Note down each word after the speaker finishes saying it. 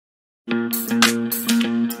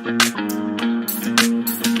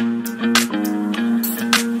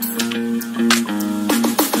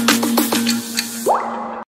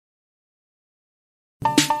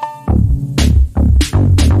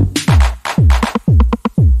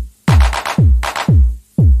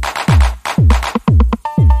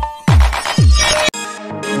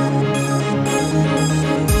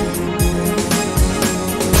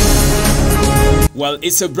Well,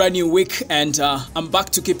 it's a brand new week and I'm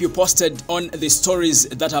back to keep you posted on the stories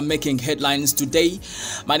that are making headlines today.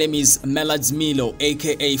 My name is M7's Milo,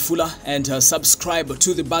 aka Fuller, and subscribe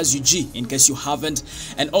to the Buzz UG in case you haven't,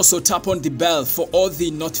 and also tap on the bell for all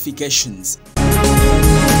the notifications.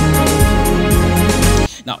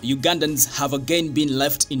 Now, Ugandans have again been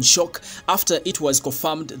left in shock after it was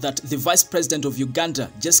confirmed that the Vice President of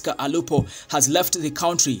Uganda, Jessica Alupo, has left the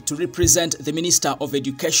country to represent the Minister of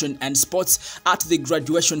Education and Sports at the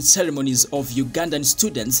graduation ceremonies of Ugandan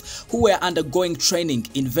students who were undergoing training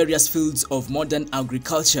in various fields of modern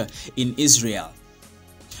agriculture in Israel.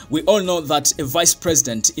 We all know that a vice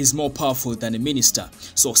president is more powerful than a minister,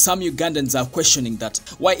 so some Ugandans are questioning that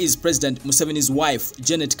why is President Museveni's wife,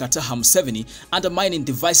 Janet Museveni, undermining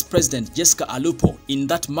the vice president, Jessica Alupo, in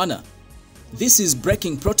that manner? This is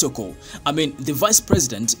breaking protocol. I mean, the vice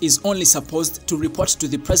president is only supposed to report to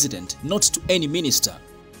the president, not to any minister.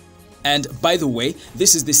 And by the way,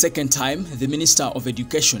 this is the second time the Minister of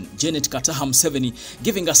Education, Janet Museveni,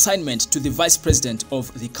 giving assignment to the vice president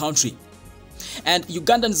of the country. And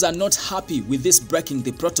Ugandans are not happy with this breaking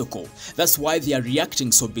the protocol. That's why they are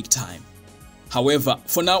reacting so big time. However,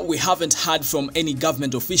 for now, we haven't heard from any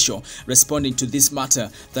government official responding to this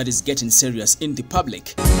matter that is getting serious in the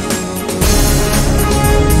public.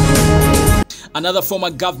 Another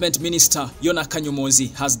former government minister, Yona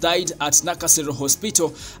Kanyomozi, has died at Nakasero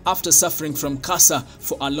Hospital after suffering from cancer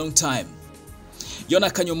for a long time.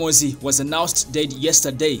 Yona Kanyomozi was announced dead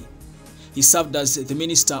yesterday. He served as the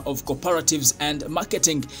Minister of Cooperatives and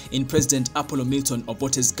Marketing in President Apollo Milton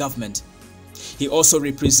Obote's government. He also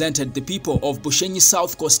represented the people of Bushenyi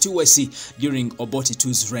South constituency during Obote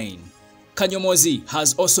II's reign. Kanyomozi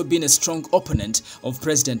has also been a strong opponent of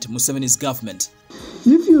President Museveni's government.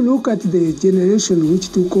 If you look at the generation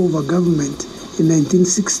which took over government in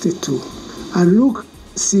 1962 and look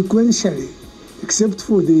sequentially, except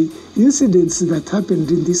for the incidents that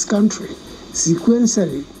happened in this country,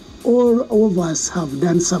 sequentially, all of us have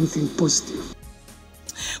done something positive.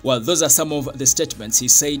 Well, those are some of the statements he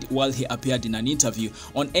said while he appeared in an interview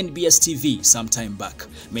on NBS TV some time back.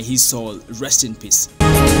 May his soul rest in peace.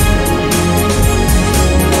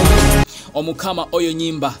 Omukama Oyo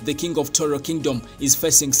Nyimba, the king of Toro Kingdom, is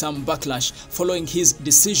facing some backlash following his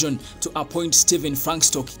decision to appoint Stephen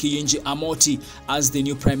Frankstock Kiyinji Amoti as the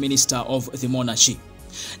new Prime Minister of the monarchy.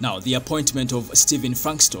 Now, the appointment of Stephen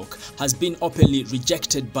Frankstock has been openly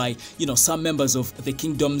rejected by, some members of the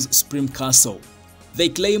kingdom's Supreme Council. They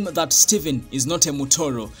claim that Stephen is not a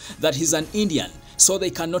Mutoro, that he's an Indian, so they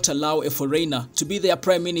cannot allow a foreigner to be their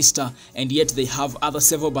Prime Minister, and yet they have other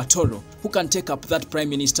several Batoro who can take up that Prime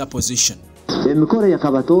Minister position. Emikoro ya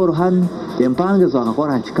kabatoro hano empangezo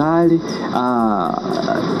akakora hachikali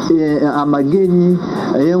amagenyi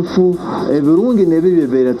emfu ebirungi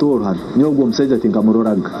nebibebere toro hano nyobwo mseja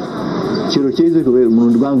tinkamuroraga kiro kize kubera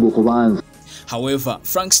mundu gwangu kubanza. However,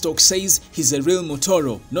 Frankstock says he's a real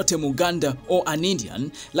Mutoro, not a Muganda or an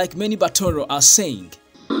Indian, like many Batoro are saying.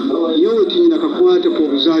 Yowe tinyina kakwate po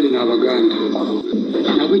buzali na Abaganda.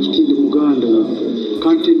 Nabwe kitindi Muganda.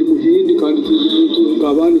 Kanti ndi muhindi kandi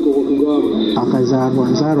kabani ko kugamba. Akazarwa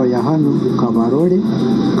nzaro ya hano kabarore,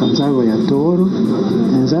 kanzarwa ya Toro,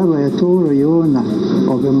 nzarwa ya Toro yona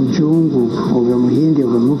obe mujungu, obe muhindi,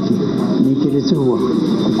 obe muki nikiritseho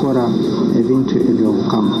gukora ebintu ebyo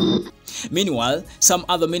bukama. Meanwhile, some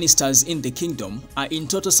other ministers in the kingdom are in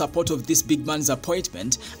total support of this big man's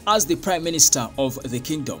appointment as the Prime Minister of the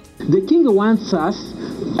kingdom. The king wants us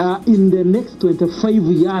in the next 25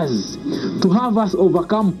 years to have us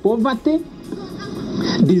overcome poverty,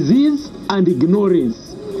 disease, and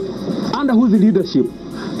ignorance. Under whose leadership,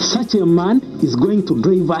 such a man is going to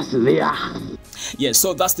drive us there. Yes,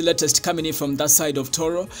 so that's the latest coming in from that side of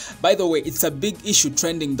Toro. By the way, it's a big issue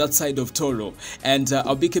trending that side of Toro, and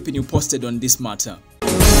I'll be keeping you posted on this matter.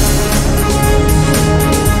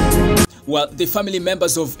 Well, the family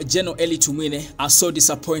members of General Eli Tumwine are so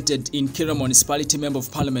disappointed in Kira Municipality Member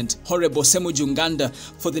of Parliament, Honorable Ssemujju Nganda,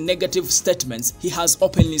 for the negative statements he has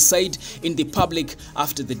openly said in the public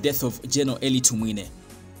after the death of General Eli Tumwine.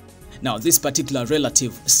 Now, this particular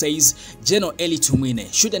relative says General Eli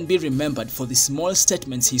Tumwine shouldn't be remembered for the small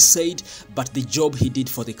statements he said, but the job he did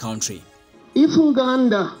for the country. If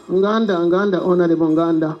Uganda, Honorable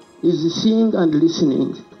Uganda, is seeing and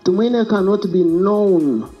listening, Tumwine cannot be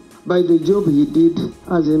known by the job he did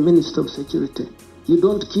as a Minister of Security. You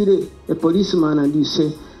don't kill a policeman and you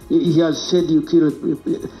say, he has said you killed.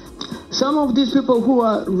 Some of these people who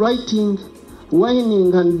are writing,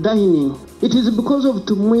 whining and dining, it is because of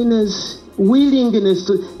Tumwine's willingness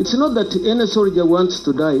to, it's not that any soldier wants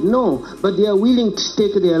to die, no, but they are willing to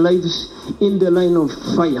stake their lives in the line of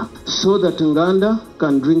fire so that Uganda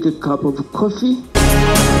can drink a cup of coffee.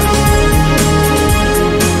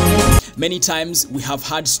 Many times we have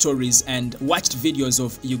heard stories and watched videos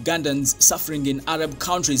of Ugandans suffering in Arab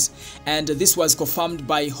countries, and this was confirmed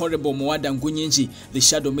by Honorable Muwada Ngunyinji, the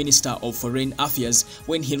Shadow Minister of Foreign Affairs,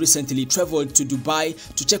 when he recently traveled to Dubai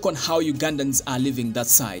to check on how Ugandans are living that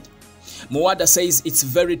side. Muwada says it's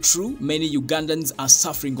very true, many Ugandans are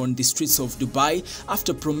suffering on the streets of Dubai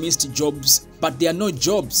after promised jobs, but there are no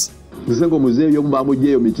jobs. Nsengo muzeeyo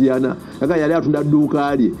yomubamujeyo mitiyana aka yali atunda dduuka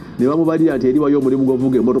ali ne bamubalira nti eriwayo omulimu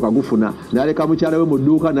gwovuga emmotoka gufuna n'aleka mukyala we mu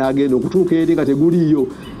dduuka n'agenda okutuuka eri nga teguliyo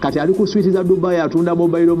kati ali ku switi za Dubai atunda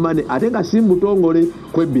mobile money ate nga si mutongole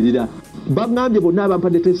kwebbirira. Bagambye bonna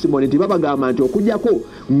abampadde testimony nti babagamba nti okujjako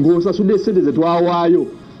ng'osasudde ssente ze twawaayo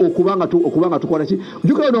okubanga tukola ki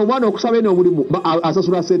jukira n'omwana okusaba eno omulimu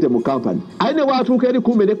asasula ssente mu kampani aye ne waatuuka eri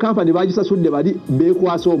kumbe ne kampani bagisasudde bali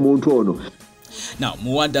beekwasa omuntu ono. Now,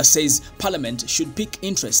 Muwada says Parliament should pick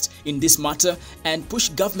interest in this matter and push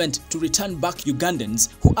government to return back Ugandans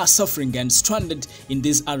who are suffering and stranded in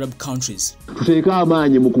these Arab countries. Tuteeka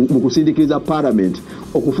amaanyi mu kusindikiza Parliament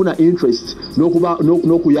okufuna interest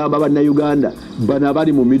n'okuyamba bannayuganda bano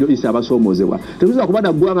abali mu Middle East abasoomozebwa. Tetusobola kuba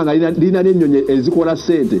na ggwanga nga lirina n'ennyonyi ezikola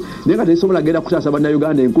ssente naye nga tezisobola genda kutaasa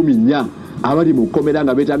bannayuganda 1,400 abali mu kkomera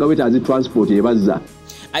nga beetaazi transport ebazza.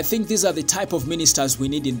 I think these are the type of ministers we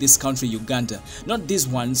need in this country, Uganda, not these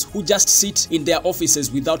ones who just sit in their offices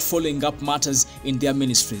without following up matters in their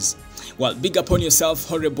ministries. Well, big up on yourself,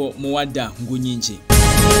 Honorable Muwada Ngunyinji.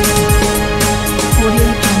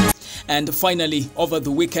 And finally, over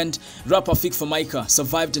the weekend, rapper Fik Famaika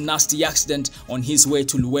survived a nasty accident on his way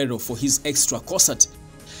to Luwero for his extra concert.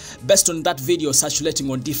 Based on that video circulating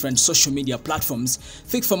on different social media platforms,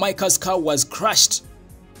 Fik Famaika's car was crashed.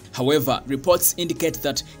 However, reports indicate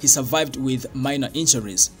that he survived with minor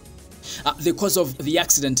injuries. The cause of the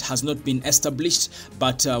accident has not been established,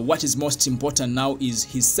 but what is most important now is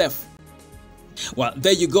his safe. Well,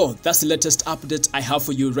 there you go. That's the latest update I have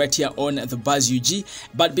for you right here on the Buzz UG.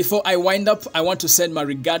 But before I wind up, I want to send my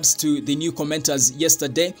regards to the new commenters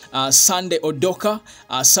yesterday. Sunday Odoka,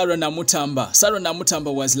 Sarah Namutamba. Sarah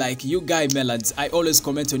Namutamba was like, you guy Melons, I always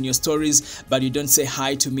comment on your stories, but you don't say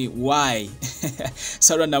hi to me. Why?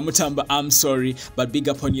 Sarah Namutamba, I'm sorry, but big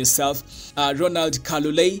up on yourself. Ronald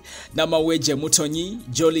Kalulei, Namaweje Mutonyi,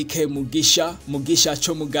 Jolly K Mugisha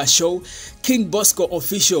Chomugasho, King Bosco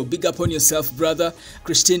Official, big up on yourself, brother.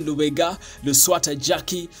 Christine Lubega, Luswata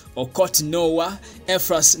Jackie, Okot Noah,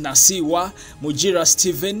 Ephras Nasiwa, Mujira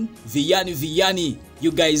Steven, Vianney.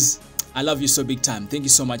 You guys, I love you so big time. Thank you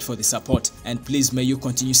so much for the support, and please may you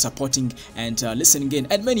continue supporting and listening in,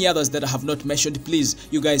 and many others that I have not mentioned. Please,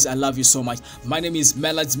 you guys, I love you so much. My name is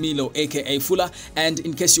Melads Milo, aka Fula, and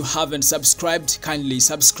in case you haven't subscribed, kindly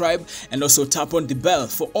subscribe and also tap on the bell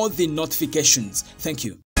for all the notifications. Thank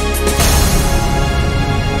you.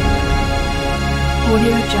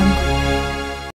 Audio Jungle.